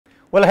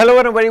Well, hello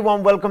and a very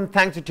warm welcome.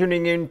 Thanks for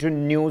tuning in to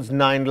News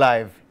 9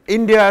 Live.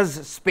 India's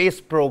space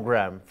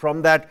program,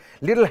 from that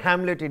little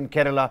hamlet in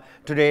Kerala,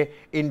 today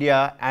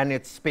India and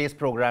its space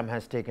program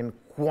has taken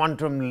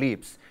quantum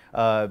leaps.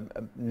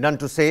 None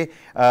to say,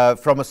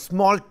 from a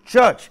small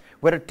church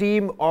where a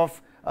team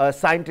of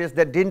scientists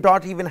that did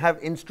not even have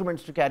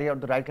instruments to carry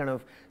out the right kind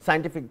of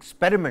scientific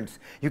experiments.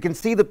 You can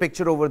see the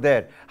picture over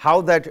there,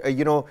 how that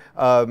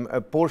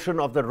a portion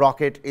of the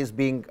rocket is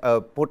being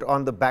put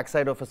on the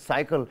backside of a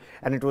cycle,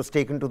 and it was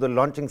taken to the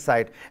launching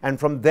site, and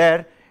from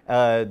there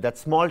that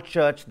small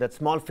church, that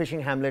small fishing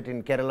hamlet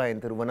in Kerala,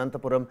 in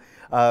Thiruvananthapuram,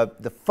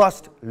 the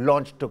first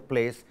launch took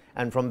place,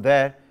 and from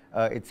there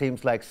it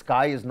seems like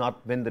sky has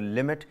not been the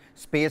limit.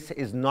 Space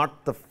is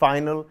not the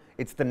final,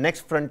 it's the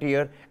next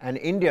frontier, and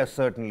India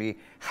certainly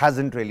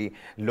hasn't really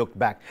looked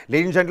back.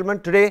 Ladies and gentlemen,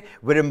 today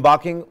we're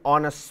embarking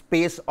on a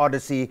space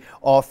odyssey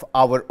of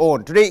our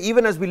own. Today,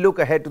 even as we look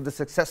ahead to the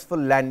successful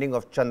landing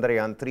of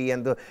Chandrayaan 3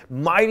 and the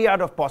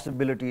myriad of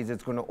possibilities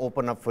it's going to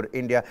open up for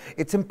India,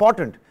 it's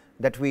important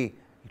that we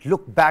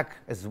look back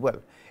as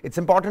well. It's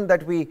important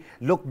that we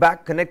look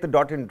back, connect the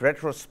dot in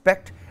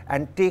retrospect,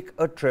 and take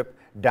a trip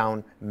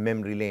down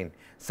memory lane.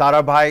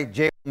 Sarabhai,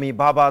 J. Homi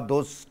Bhabha,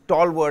 those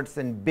stalwarts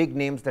and big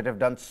names that have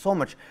done so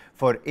much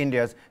for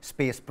India's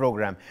space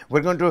program.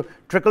 We're going to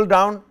trickle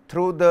down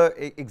through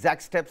the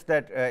exact steps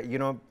that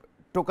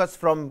took us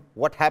from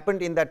what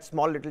happened in that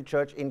small little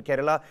church in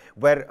Kerala,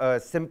 where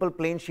simple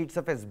plain sheets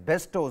of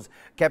asbestos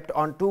kept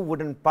on two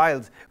wooden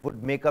piles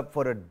would make up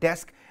for a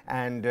desk,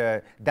 and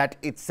that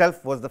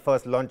itself was the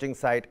first launching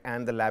site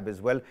and the lab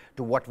as well,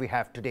 to what we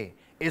have today.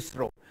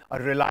 ISRO,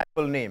 a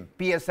reliable name.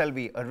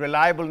 PSLV, a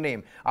reliable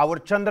name. Our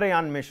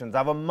Chandrayaan missions,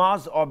 our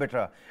Mars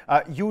orbiter,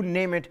 you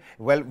name it,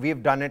 well,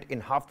 we've done it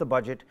in half the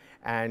budget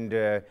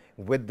and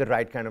with the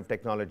right kind of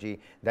technology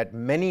that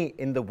many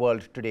in the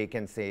world today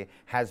can say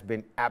has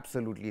been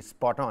absolutely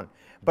spot on.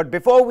 But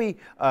before we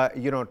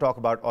talk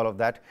about all of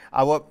that,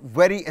 our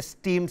very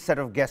esteemed set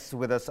of guests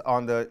with us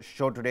on the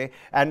show today,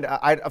 and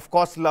I'd of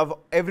course love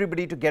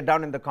everybody to get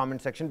down in the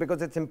comment section,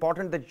 because it's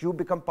important that you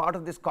become part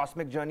of this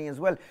cosmic journey as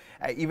well.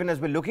 Even as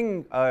we're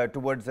looking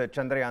towards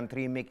Chandrayaan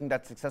 3, making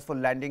that successful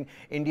landing,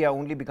 India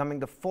only becoming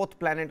the fourth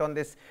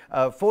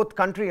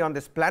country on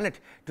this planet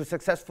to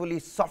successfully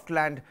soft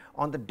land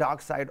on the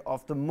dark side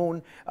of the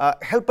moon.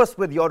 Help us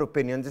with your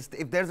opinions.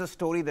 If there's a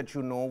story that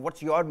you know,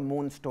 what's your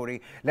moon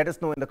story? Let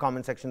us know in the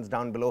comment sections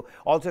down below.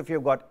 Also, if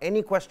you've got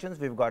any questions,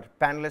 we've got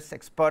panelists,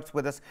 experts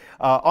with us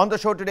on the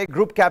show today.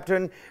 Group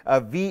Captain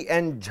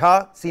V.N.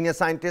 Jha, Senior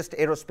Scientist,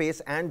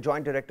 Aerospace and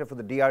Joint Director for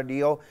the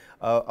DRDO.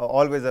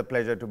 Always a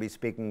pleasure to be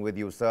speaking with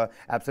you, sir.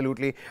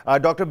 Absolutely.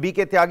 Dr.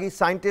 B.K. Tyagi,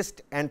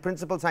 Scientist and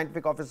Principal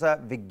Scientific Officer,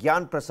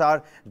 Vigyan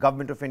Prasar,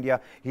 Government of India.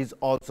 He's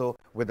also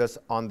with us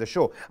on the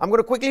show. I'm going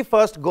to quickly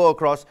first go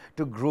across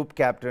to Group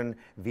Captain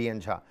V.N.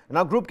 Jha.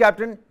 Now, Group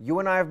Captain, you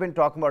and I have been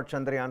talking about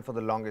Chandrayaan for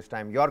the longest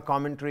time. Your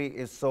commentary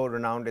is so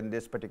renowned in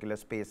this particular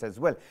space as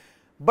well.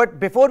 But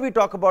before we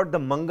talk about the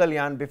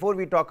Mangalyaan, before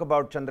we talk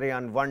about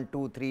Chandrayaan 1,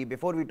 2, 3,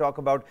 before we talk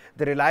about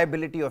the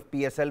reliability of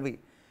PSLV,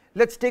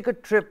 let's take a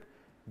trip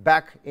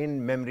back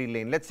in memory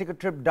lane. Let's take a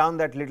trip down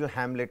that little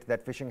hamlet,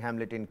 that fishing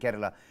hamlet in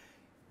Kerala.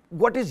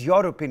 What is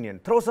your opinion?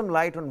 Throw some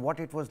light on what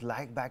it was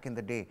like back in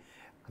the day.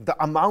 The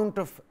amount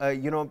of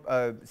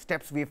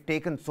steps we've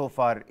taken so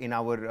far in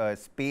our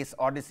space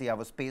odyssey,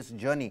 our space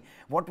journey.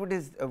 What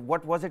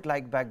was it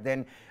like back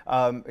then?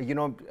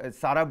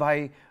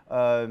 Sarabhai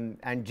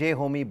and J.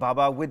 Homi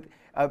Bhabha with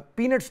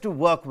peanuts to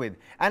work with,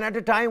 and at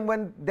a time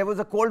when there was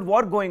a Cold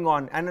War going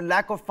on and a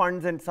lack of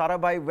funds, and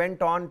Sarabhai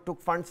went on,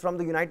 took funds from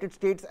the United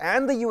States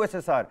and the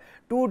USSR,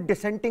 two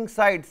dissenting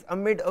sides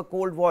amid a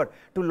Cold War,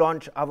 to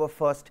launch our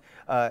first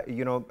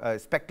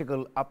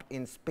spectacle up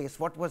in space.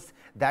 What was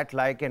that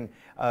like? And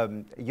I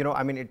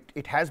mean,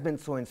 it has been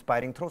so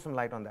inspiring. Throw some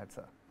light on that,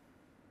 sir.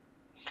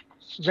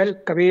 Well,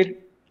 Kabir,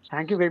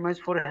 thank you very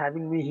much for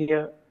having me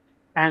here,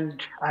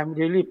 and I'm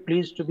really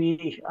pleased to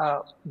be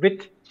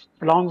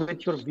along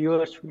with your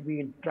viewers who will be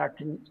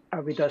interacting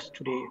with us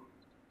today.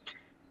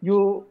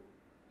 You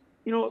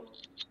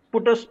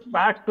put us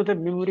back to the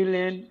memory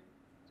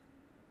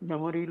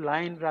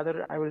line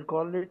rather, I will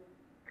call it,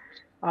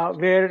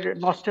 where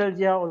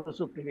nostalgia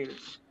also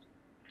prevails.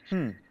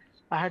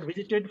 I had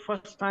visited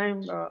first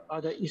time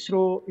the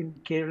ISRO in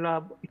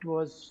Kerala. It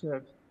was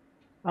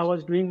I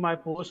was doing my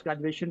post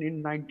graduation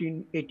in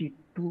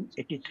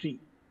 1982-83.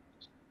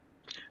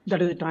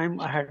 That is the time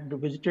I had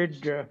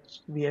visited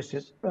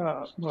VSS,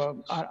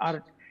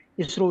 our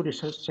ISRO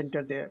Research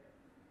Center there.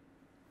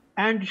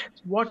 And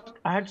what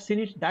I had seen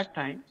it that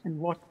time and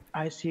what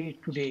I see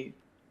today,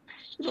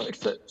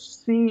 it's a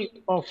sea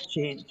of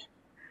change.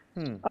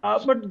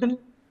 But then,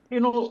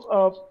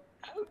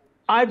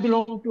 I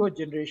belong to a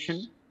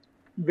generation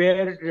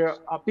where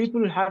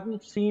people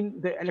haven't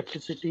seen the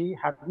electricity,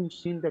 haven't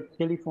seen the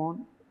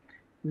telephone,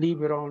 leave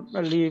the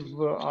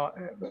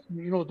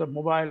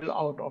mobile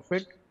out of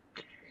it.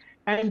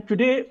 And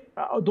today,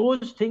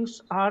 those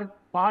things are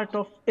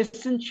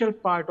essential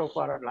part of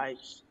our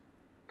lives.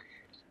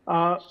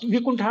 We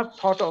couldn't have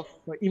thought of,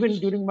 even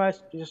during my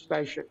space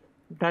graduation,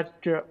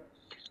 that the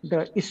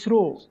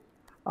ISRO,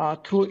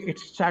 through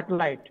its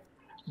satellite,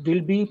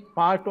 will be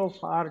part of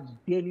our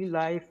daily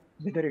life,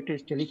 whether it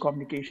is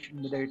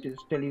telecommunication, whether it is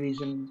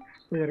television,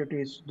 whether it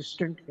is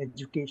distant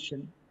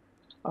education,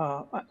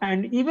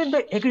 and even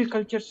the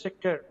agriculture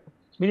sector,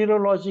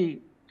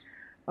 mineralogy,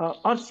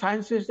 or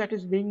sciences that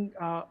is being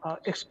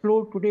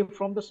explored today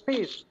from the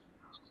space.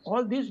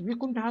 All this we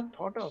couldn't have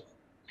thought of.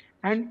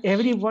 And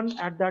everyone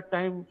at that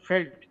time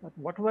felt that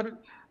whatever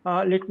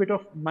little bit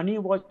of money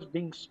was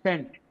being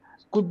spent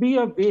could be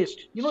a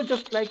waste.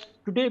 Just like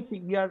today,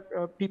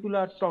 people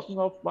are talking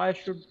of why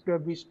should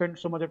we spend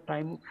so much of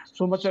time,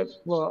 so much of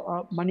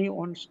money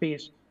on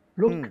space.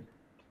 Look,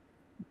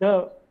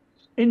 the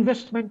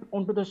investment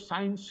onto the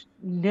science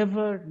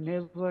never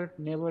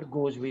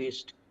goes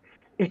waste.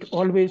 It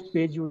always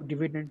pays you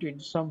dividend in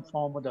some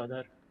form or the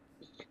other.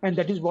 And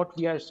that is what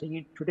we are seeing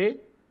it today.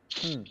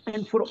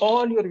 And for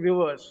all your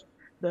viewers,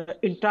 the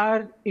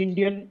entire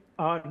Indian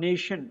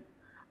nation,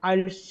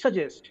 I'll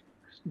suggest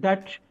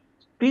that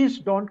please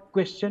don't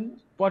question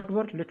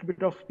whatever little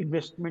bit of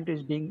investment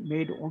is being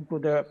made onto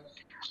the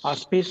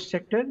space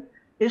sector.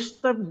 It's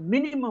the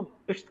minimum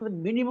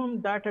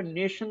that a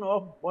nation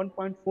of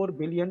 1.4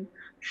 billion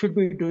should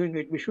be doing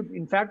it. We should,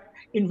 in fact,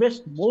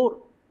 invest more.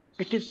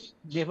 It is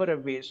never a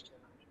waste.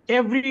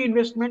 Every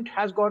investment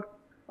has got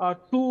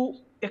two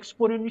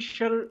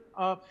exponential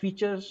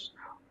features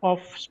of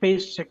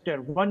space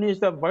sector. One is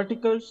the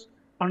verticals,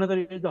 another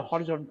is the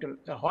horizontal.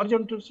 The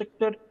horizontal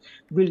sector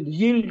will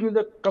yield you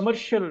the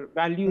commercial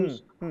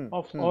values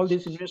of all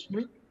this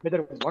investment,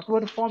 whether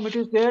whatever form it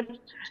is there,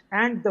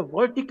 and the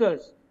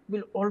verticals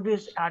will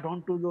always add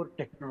on to your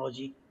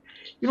technology.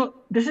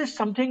 This is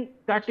something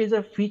that is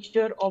a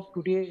feature of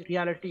today,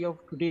 reality of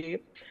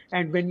today.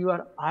 And when you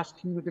are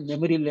asking me the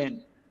memory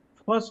lane,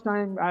 first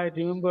time I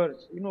remember,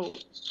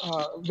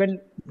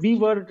 when we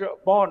were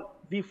born,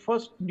 we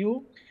first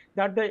knew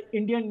that the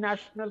Indian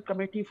National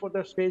Committee for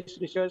the Space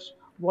Research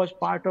was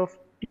part of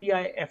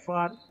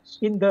TIFR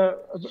in the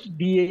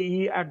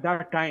DAE at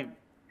that time.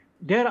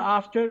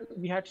 Thereafter,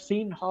 we had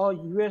seen how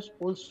US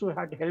also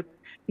had helped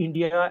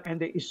India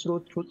and the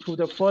ISRO through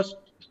the first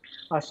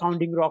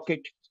sounding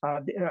rocket.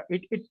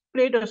 It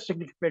played a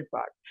significant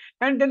part.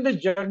 And then the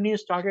journey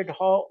started,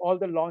 how all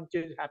the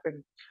launches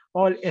happened,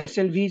 all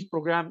SLV's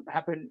program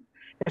happened.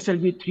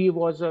 SLV-3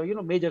 was a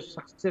major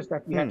success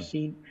that we had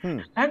seen.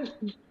 And,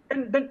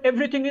 and then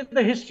everything is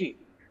the history.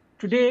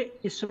 Today,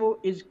 ISRO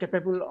is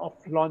capable of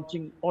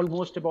launching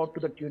almost about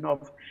to the tune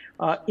of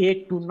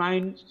 8 to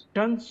 9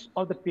 tons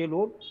of the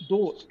payload,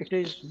 though it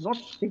is not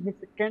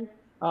significant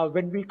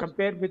when we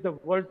compare with the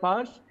world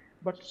powers,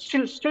 but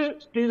still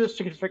it is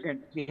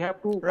significant. We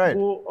have to Right.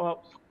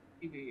 go.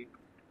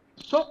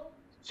 So,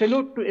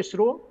 salute to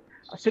ISRO,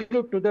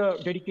 salute to the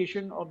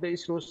dedication of the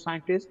ISRO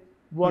scientists.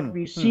 What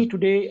we see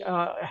today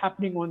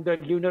happening on the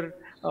lunar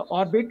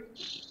orbit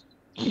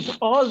is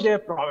all their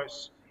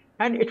prowess,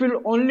 and it will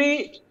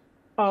only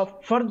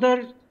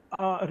further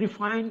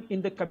refine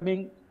in the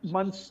coming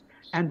months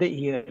and the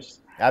years.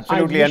 I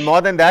Absolutely, and wish.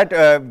 more than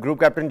that, Group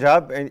Captain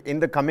Jab, in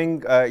the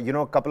coming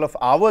couple of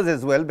hours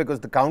as well, because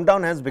the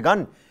countdown has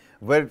begun.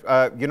 We're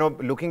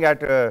looking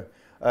at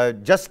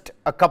just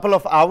a couple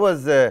of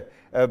hours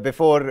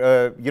before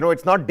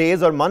it's not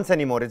days or months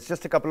anymore. It's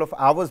just a couple of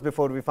hours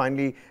before we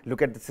finally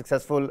look at the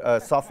successful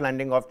soft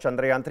landing of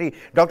Chandrayaan 3.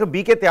 Dr.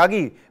 B.K.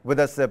 Tyagi with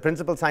us,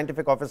 Principal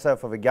Scientific Officer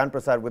for Vigyan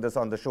Prasar, with us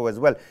on the show as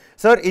well.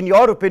 Sir, in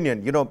your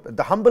opinion,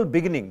 the humble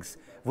beginnings,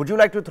 would you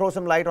like to throw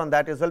some light on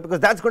that as well? Because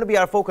that's going to be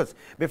our focus.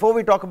 Before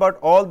we talk about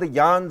all the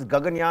Yans,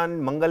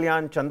 Gaganyaan,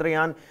 Mangalyaan,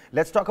 Chandrayaan,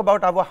 let's talk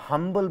about our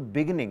humble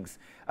beginnings.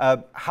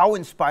 How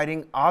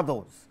inspiring are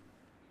those?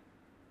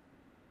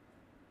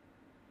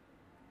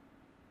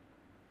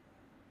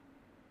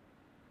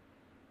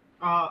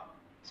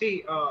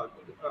 See,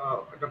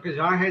 Dr.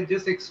 Jha has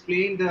just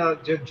explained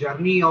the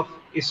journey of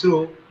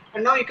ISRO,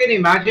 and now you can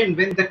imagine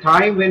when the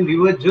time when we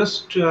were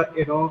just,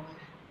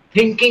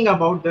 thinking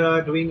about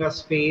doing a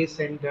space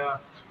and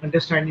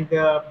understanding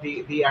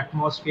the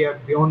atmosphere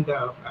beyond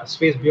the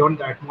space beyond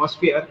the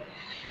atmosphere.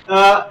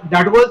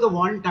 That was the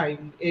one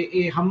time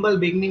a humble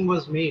beginning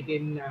was made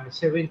in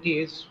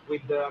 70s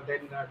with the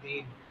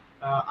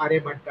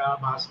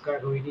Aryabhatta,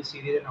 Bhaskar, Rohini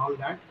series and all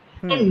that.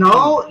 And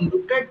now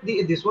look at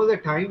this was a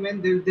time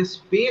when the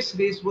space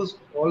race was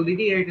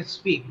already at its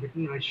peak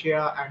between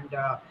Russia and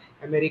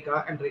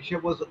America, and Russia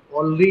was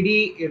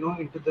already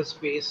into the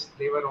space.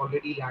 They were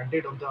already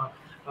landed on the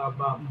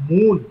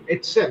moon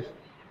itself,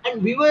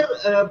 and we were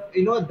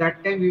at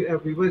that time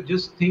we were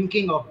just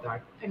thinking of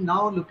that. And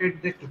now look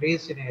at the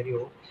today's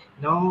scenario.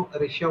 Now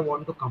Russia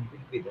want to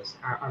compete with us.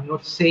 I'm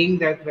not saying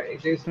that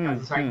it is,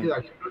 as a scientist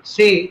I should not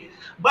say,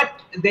 but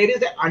there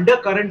is an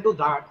undercurrent to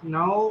that.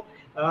 Now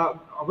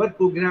our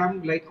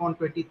program, like on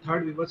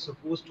 23rd, we were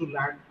supposed to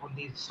land on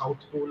the south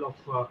pole of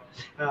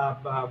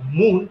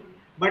moon.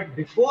 But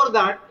before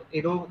that,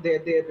 they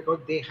because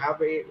they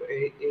have a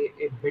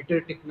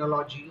better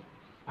technology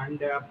and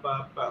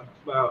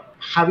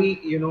heavy,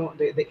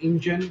 the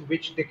engine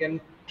which they can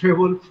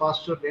travel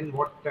faster than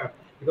what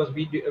because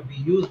we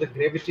use the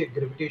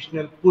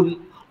gravitational pull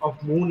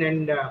of moon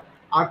and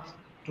earth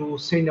to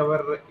send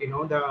our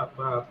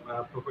the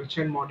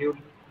propulsion module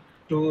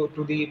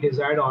to the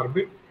desired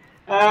orbit.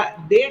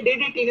 They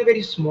did it in a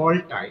very small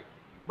time,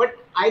 but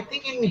I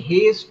think in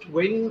haste,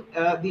 when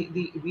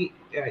the we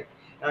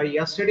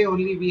yesterday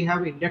only we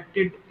have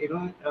inducted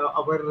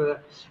our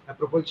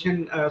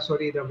propulsion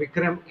sorry, the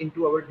Vikram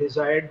into our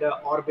desired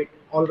orbit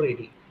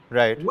already,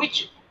 Right.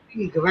 which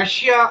in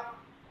Russia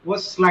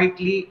was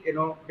slightly,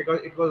 because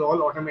it was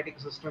all automatic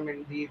system,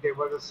 and there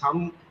was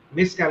some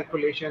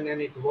miscalculation,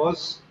 and it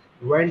was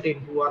went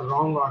into a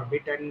wrong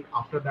orbit, and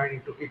after that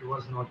it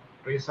was not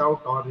trace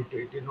out, or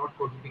it did not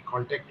could be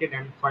contacted,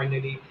 and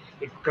finally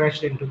it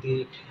crashed into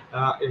the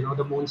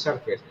the moon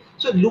surface.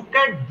 So look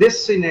at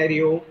this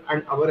scenario,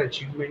 and our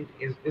achievement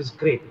is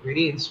great,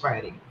 very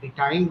inspiring. The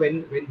time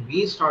when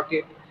we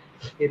started,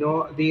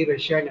 the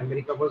Russia and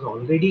America was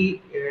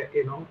already,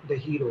 the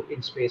hero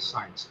in space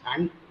science.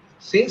 And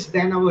since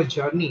then, our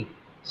journey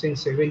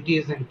since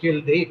 70s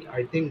until date,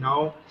 I think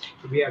now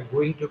we are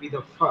going to be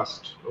the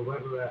first.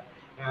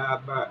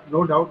 But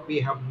no doubt, we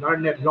have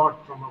learned a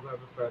lot from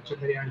our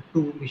Chandrayaan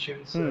 2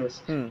 missions,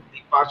 the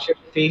partial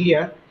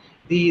failure.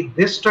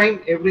 This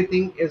time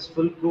everything is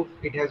foolproof.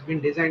 It has been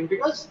designed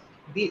because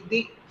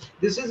the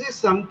this is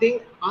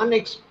something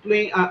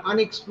unexplained,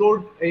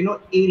 unexplored,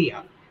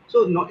 area.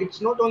 So no,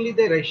 it's not only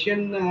the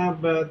Russian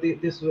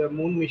this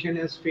moon mission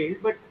has failed,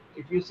 but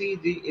if you see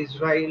the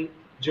Israel,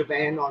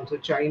 Japan, also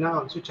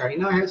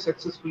China, has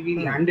successfully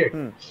landed,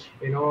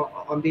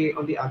 on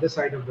the other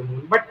side of the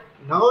moon. But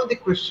now the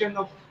question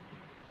of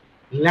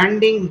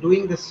landing,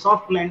 doing the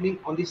soft landing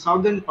on the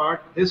southern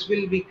part, this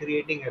will be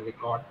creating a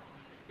record.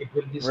 It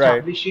will be Right.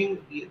 establishing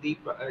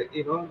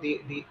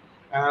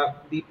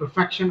the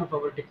perfection of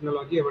our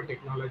technology, our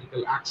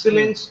technological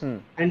excellence,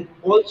 and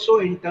also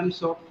in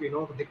terms of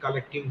the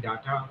collecting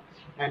data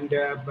and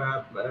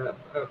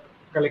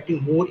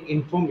collecting more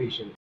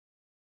information.